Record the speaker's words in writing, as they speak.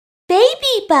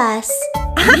BabyBus.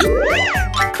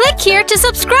 Click here to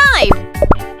subscribe.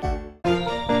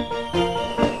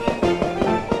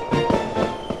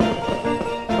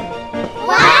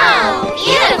 Wow!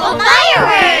 Beautiful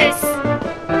fireworks!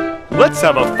 Let's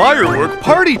have a firework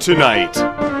party tonight.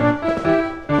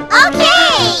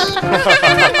 Okay!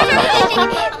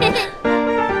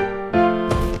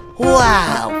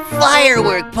 Wow,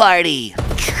 firework party!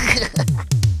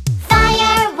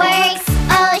 Fireworks,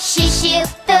 oh shoo shoo,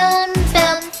 boom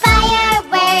boom.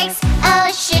 Fireworks,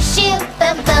 oh shoo shoo,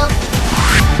 boom boom.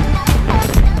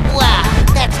 Wow,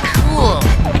 that's cool!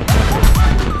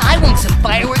 I want some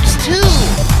fireworks too!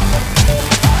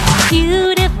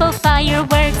 Beautiful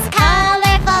fireworks.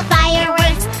 Colorful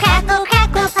fireworks, crackle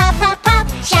crackle pop pop pop,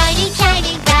 shining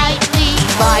shining brightly.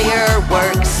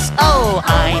 Fireworks, oh,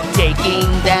 I'm taking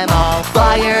them all.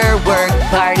 Firework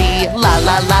party, la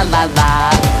la la la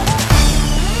la.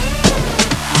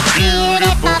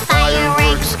 Beautiful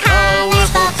fireworks,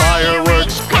 colorful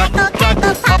fireworks, crackle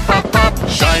crackle pop pop pop,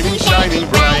 Shining, shining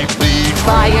brightly.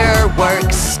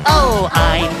 Fireworks, oh,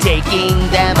 I'm taking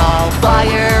them all.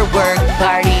 Firework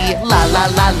party, la la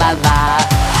la la la.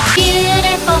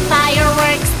 Beautiful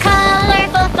fireworks,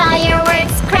 colorful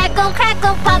fireworks, crackle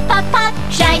crackle pop pop pop,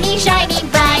 shining shining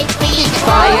brightly.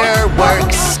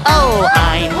 Fireworks, oh,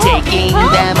 I'm taking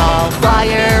them all.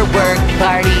 Firework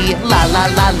party, la la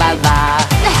la la la.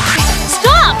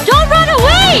 Stop! Don't run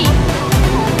away!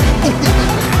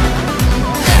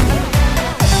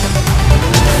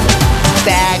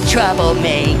 Bad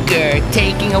troublemaker,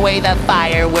 taking away the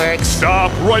fireworks.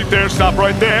 Stop right there, stop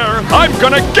right there. I'm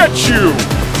gonna get you.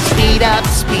 Speed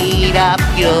up,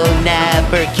 you'll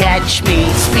never catch me.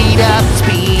 Speed up,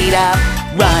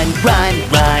 run, run,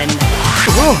 run.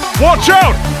 Oh, watch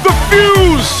out! The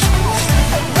fuse!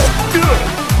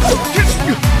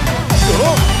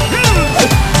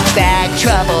 Bad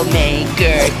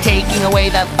troublemaker, taking away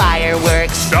the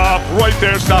fireworks. Stop right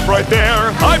there, stop right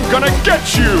there. I'm gonna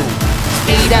get you.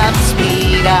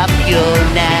 Speed up, you'll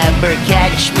never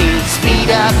catch me. Speed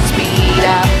up,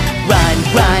 run,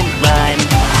 run, run.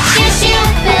 Shoo shoo,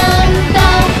 boom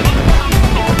boom.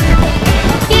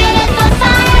 Beautiful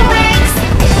fireworks.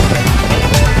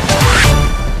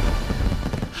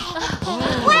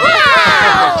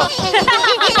 Wow!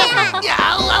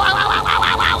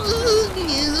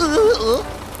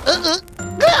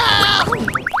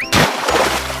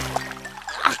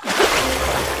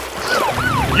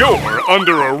 You're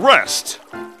under arrest.